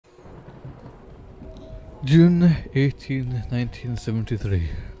June 18, 1973.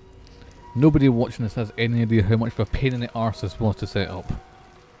 Nobody watching this has any idea how much of a pain in the arse this was to set up.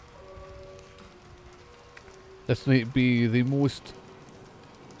 This might be the most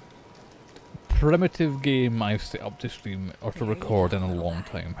primitive game I've set up to stream or to record in a long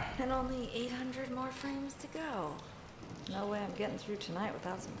time. And only 800 more frames to go. No way I'm getting through tonight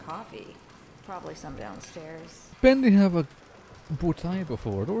without some coffee. Probably some downstairs. Bendy have a bow tie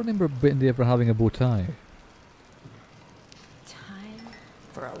before? I don't remember Bendy ever having a bow tie. Time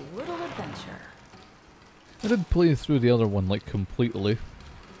for a little adventure. I did play through the other one like completely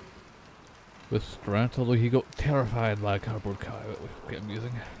with Strat, although he got terrified by a cardboard cow. It was quite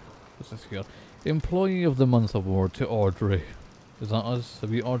amusing. What's this here? Employee of the Month award to Audrey. Is that us? Are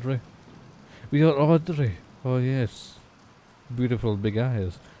we Audrey? We are Audrey. Oh yes. Beautiful big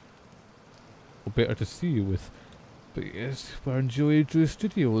eyes. Well, better to see you with. But yes, we're in Joey Drew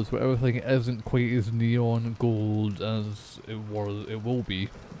Studios where everything isn't quite as neon gold as it will be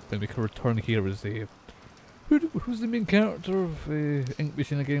when we can return here as a... Who's the main character of Ink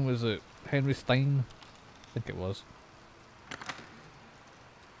Machine again? Was it Henry Stein? I think it was.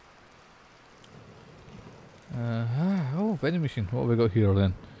 Oh, vending machine. What have we got here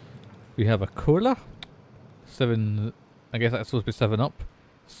then? We have a cola. I guess that's supposed to be 7-Up.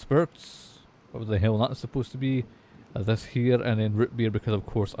 Spirits. What the hell that's supposed to be? This here, and then root beer because of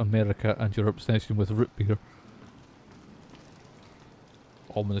course America and your obsession with root beer.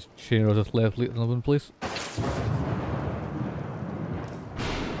 Ominous chair just left later in one place.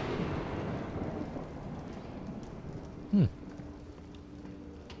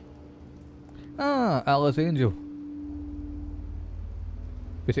 Ah, Alice Angel.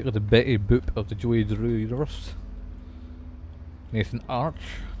 Basically the Betty Boop of the Joey Drew universe. Nathan Arch.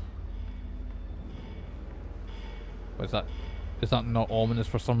 What is that? Is that not ominous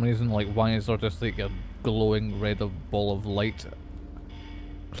for some reason? Like, why is there just like a glowing red ball of light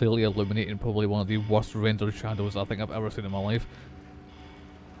clearly illuminating probably one of the worst rendered shadows I think I've ever seen in my life?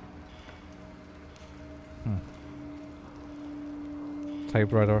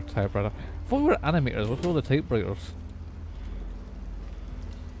 Typewriter. I thought we were animators. What's all the typewriters?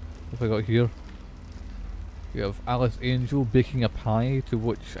 What have we got here? We have Alice Angel baking a pie to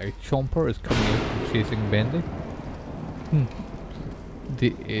which a chomper is coming out and chasing Bendy.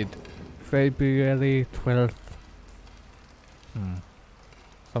 Dated February 12th.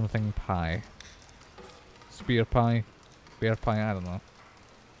 Something pie. Spear pie. Bear pie, I don't know.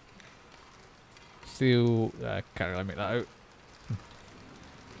 So, can't really make that out.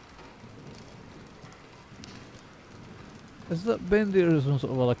 Is that Bendy or some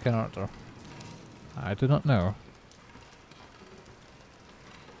sort of other character? I do not know.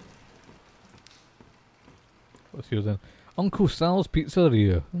 What's here then? Uncle Sal's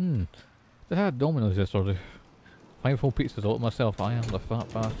Pizzeria. They had Domino's yesterday. 5 whole pizzas all to myself. I am the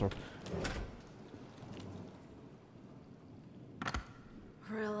fat bastard.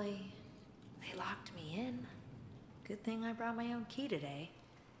 Really? They locked me in? Good thing I brought my own key today.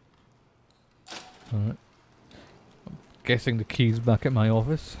 Alright. I'm guessing the key's back at my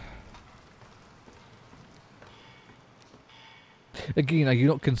office. Again, are you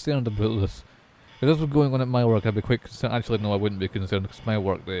not concerned about this? If this was going on at my work, I'd be quite concerned. Actually, no, I wouldn't be concerned because my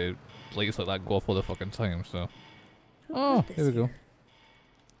work, the lights like that go off all the fucking time, so... Oh, here we go.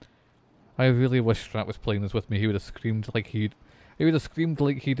 I really wish Strat was playing this with me. He would have screamed like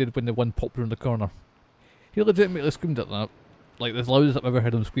he did when the one popped around the corner. He legitimately screamed at that. Like, the loudest I've ever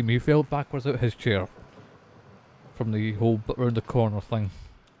heard him scream. He fell backwards out of his chair. From the whole around the corner thing.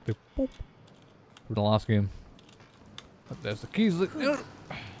 The pop. From the last game. There's the keys.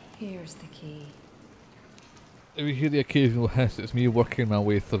 Here's the key. If you hear the occasional hiss, it's me working my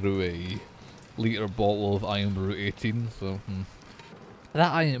way through a litre bottle of Iron Brew 18, so...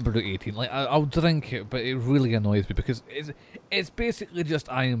 That Iron Brew 18, like, I'll drink it, but it really annoys me because it's basically just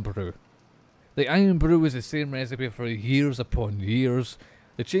Iron Brew. The Iron Brew is the same recipe for years upon years.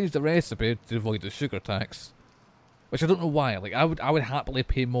 They changed the recipe to avoid the sugar tax. Which I don't know why, like, I would happily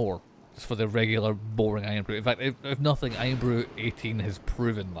pay more just for the regular, boring Iron Brew. In fact, if nothing, Iron Brew 18 has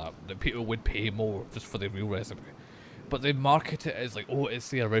proven that people would pay more just for the real recipe. But they market it as like, oh, it's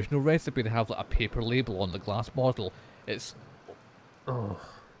the original recipe. They have like a paper label on the glass bottle. It's... Ugh.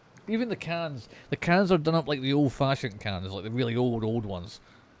 Even the cans are done up like the old-fashioned cans, like the really old ones.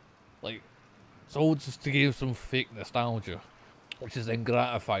 Like, it's all just to give some fake nostalgia. Which is then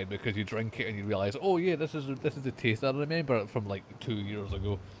gratified because you drink it and you realise, oh yeah, this is the taste. I remember it from like 2 years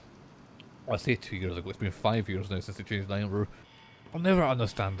ago. I say 2 years ago, it's been 5 years now since they changed Iron Brew. I'll never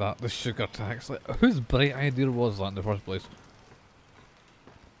understand that, the sugar tax. Like, whose bright idea was that in the first place?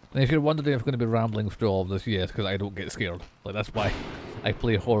 And if you're wondering if I'm going to be rambling through all of this, yes, because I don't get scared. Like, that's why I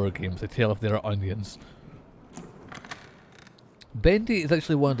play horror games, to tell if there are onions. Bendy is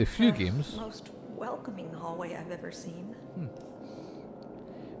actually one of the few games... Most welcoming hallway I've ever seen.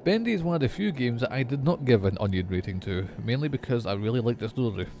 Bendy is one of the few games that I did not give an onion rating to, mainly because I really liked the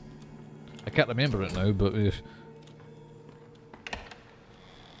story. I can't remember it now, but...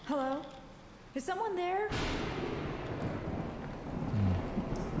 Hello? Is someone there?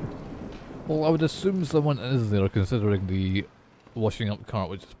 Well, I would assume someone is there, considering the washing up cart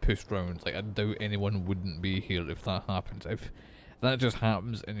was just pushed round. Like, I doubt anyone wouldn't be here if that happens. If that just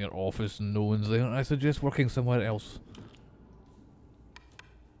happens in your office and no one's there, I suggest working somewhere else.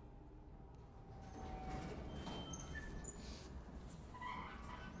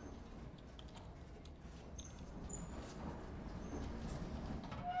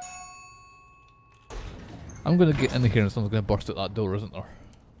 I'm gonna get in here and someone's gonna burst at that door, isn't there?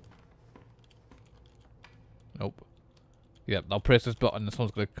 Nope. Yep, I'll press this button and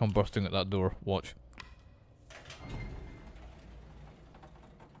someone's gonna come bursting at that door. Watch.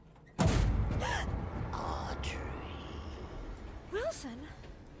 Audrey. Wilson?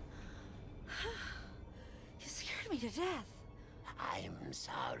 You scared me to death. I'm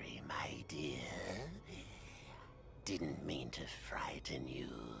sorry, my dear. Didn't mean to frighten you.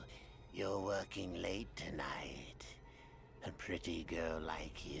 You're working late tonight. A pretty girl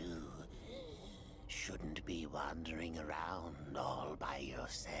like you shouldn't be wandering around all by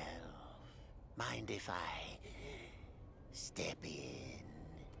yourself. Mind if I step in?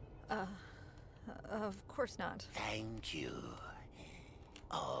 Of course not. Thank you.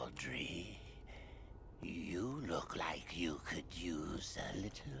 Audrey, you look like you could use a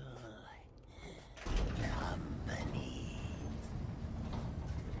little company.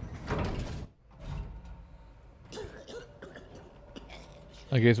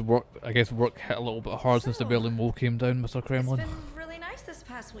 I guess work hit a little bit hard since the Berlin Wall came down, Mr. Kremlin. It's been really nice this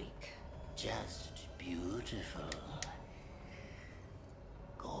past week. Just beautiful.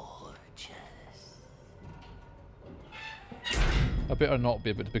 Gorgeous. I better not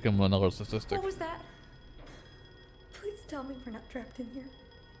be able to become another statistic. What was that? Please tell me we're not trapped in here.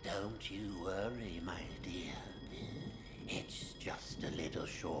 Don't you worry, my dear. It's just a little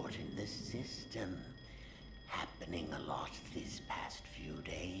short in the system. Happening a lot these past few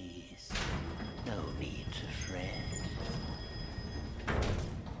days. No need to fret.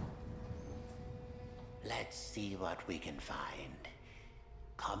 Let's see what we can find.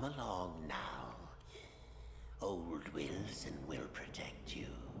 Come along now. Old Wilson will protect you.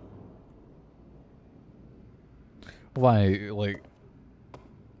 Why, like...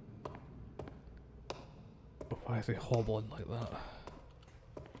 Why is he hobbling like that?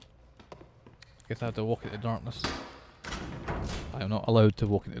 Guess I have to walk into darkness. I am not allowed to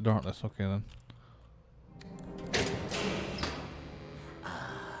walk into darkness, okay then.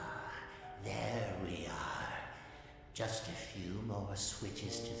 There we are. Just a few more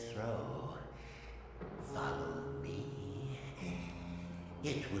switches to throw. Follow me.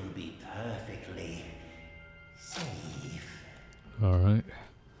 It will be perfectly safe. Alright.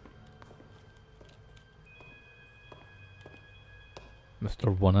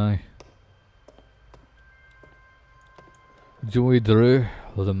 Mr. One Eye. Joey Drew,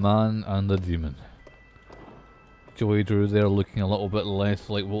 the man and the demon. Joey Drew there looking a little bit less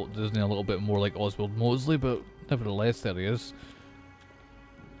like Walt Disney, a little bit more like Oswald Mosley, but nevertheless there he is.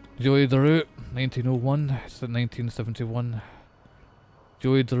 Joey Drew, 1901 to 1971.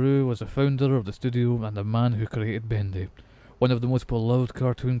 Joey Drew was the founder of the studio and the man who created Bendy, one of the most beloved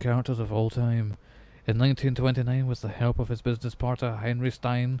cartoon characters of all time. In 1929, with the help of his business partner Henry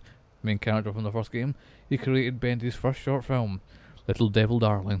Stein, main character from the first game, he created Bendy's first short film, Little Devil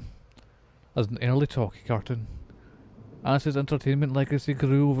Darling, as an early talkie cartoon. As his entertainment legacy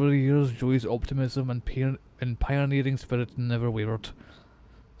grew over the years, Joey's optimism and pioneering spirit never wavered.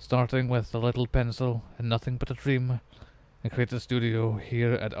 Starting with The Little Pencil and Nothing But a Dream, and created studio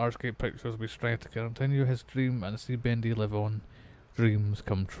here at Artscape Pictures, we strive to continue his dream and see Bendy live on. Dreams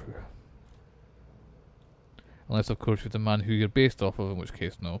come true. Unless, of course, you're the man who you're based off of, in which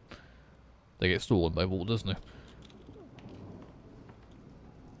case, no. They get stolen by Walt Disney.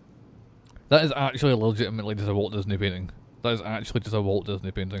 That is actually legitimately just a Walt Disney painting. That is actually just a Walt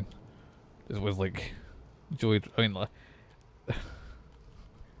Disney painting. This was like... Joey... I mean, like...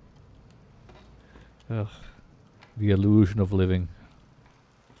 Ugh. The illusion of living.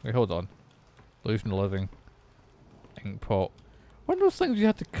 Wait, hold on. Illusion of living. Ink pot. What are those things you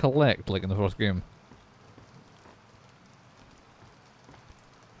had to collect, like in the first game?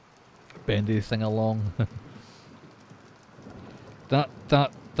 Bendy sing along. that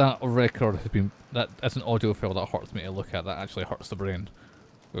That record has been... That is an audio file that hurts me to look at. That actually hurts the brain.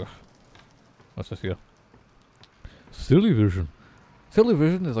 Ugh. What's this here? Sillyvision.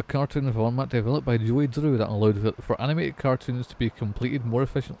 Sillyvision is a cartoon format developed by Joey Drew that allowed for animated cartoons to be completed more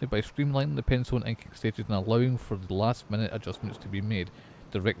efficiently by streamlining the pencil and inking stages and allowing for the last-minute adjustments to be made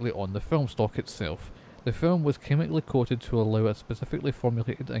directly on the film stock itself. The film was chemically coated to allow a specifically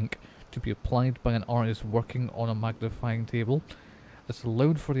formulated ink to be applied by an artist working on a magnifying table. This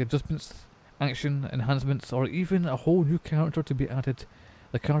allowed for the adjustments, action, enhancements, or even a whole new character to be added.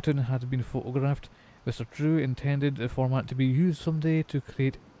 The cartoon had been photographed. Mr. Drew intended the format to be used someday to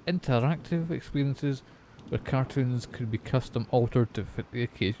create interactive experiences where cartoons could be custom altered to fit the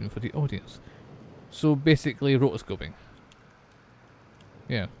occasion for the audience. So basically rotoscoping.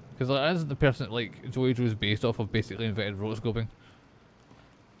 Yeah, because that isn't the person that like Joey Drew is based off of basically invented rotoscoping.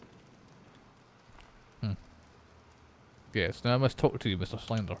 Yes, now I must talk to you, Mr.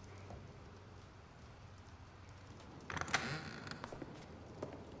 Slender.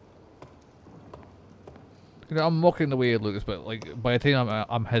 You know, I'm mocking the way he looks, but like by the time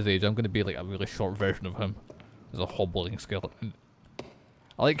I'm his age, I'm going to be like a really short version of him as a hobbling skeleton.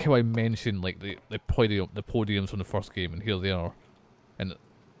 I like how I mentioned like the podiums from the first game, and here they are, and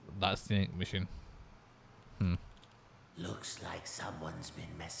that's the ink machine. Looks like someone's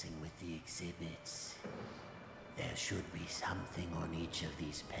been messing with the exhibits. There should be something on each of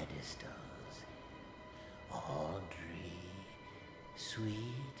these pedestals. Audrey, sweet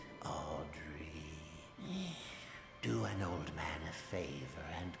Audrey. Do an old man a favor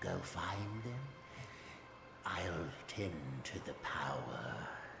and go find them. I'll tend to the power.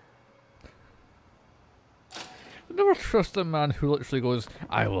 I never trust a man who literally goes,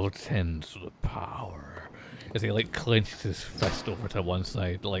 I will tend to the power. As he like clenches his fist over to one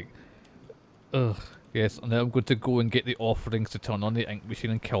side, like, ugh. Yes, and then I'm going to go and get the offerings to turn on the ink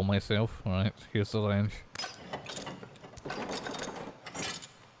machine and kill myself. Alright, here's the wrench. If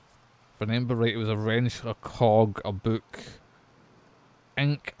I remember right, it was a wrench, a cog, a book,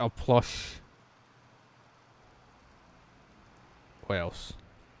 ink, a plush. What else?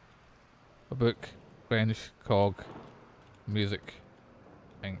 A book, wrench, cog, music,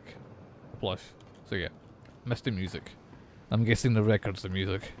 ink, a plush. So yeah, missed the music. I'm guessing the record's the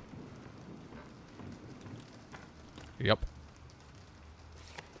music. Yep.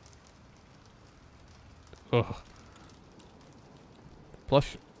 Ugh.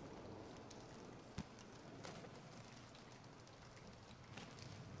 Plush.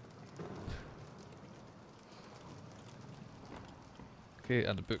 Okay,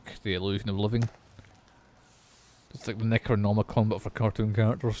 and the book, The Illusion of Living. It's like the Necronomicon but for cartoon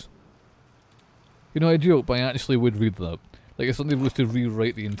characters. You know, I joke, but I actually would read that. Like, if somebody was to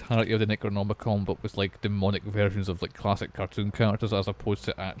rewrite the entirety of the Necronomicon, but with like demonic versions of like classic cartoon characters as opposed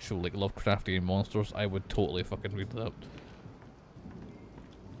to actual like Lovecraftian monsters, I would totally fucking read that.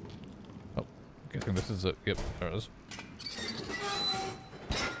 Oh, guessing this is it. Yep, there it is.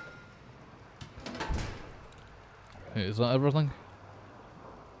 Hey, is that everything?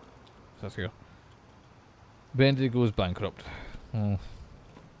 That's here. Bendy goes bankrupt. Oh,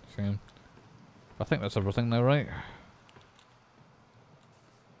 shame. I think that's everything now, right?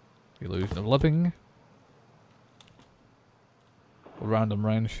 Illusion of Living. Random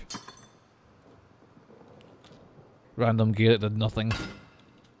wrench. Random gear that did nothing.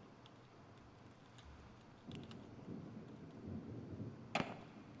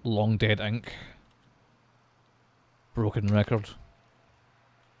 Long dead ink. Broken record.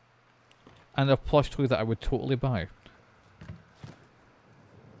 And a plush toy that I would totally buy.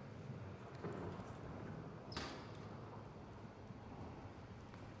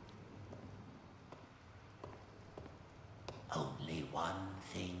 Only one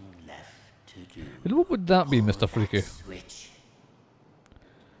thing left to do. And what would that be, Mr. Freaky?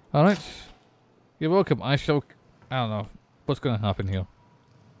 Alright. You're welcome. I don't know. What's going to happen here?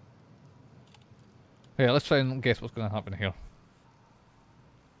 Yeah, let's try and guess what's going to happen here.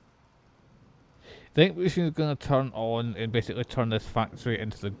 The ink machine is going to turn on and basically turn this factory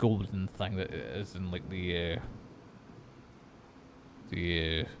into the golden thing that it is in like the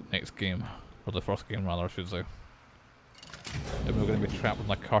next game. Or the first game rather, I should say. And we're going to be trapped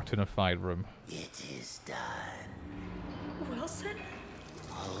in a cartoonified room. It is done. Wilson?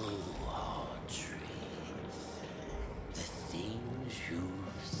 Oh, Audrey. The things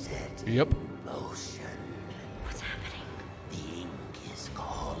you've set Yep. in motion. What's happening? The ink is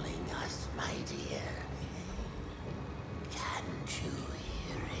calling us, my dear. Can't you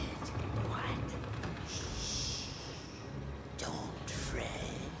hear it? What? Shh. Don't fret.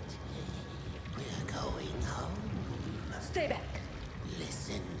 We're going home. Stay back.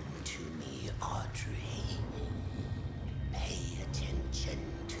 Listen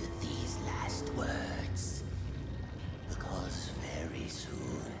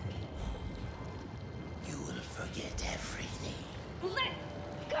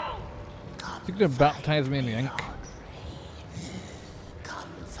You're gonna baptize me in the ink. Come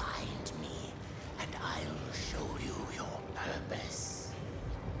find me, and I'll show you your purpose.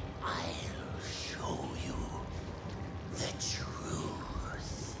 I'll show you the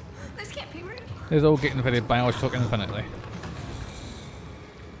truth. This can't be real. It's all getting very Bioshock Infinitely.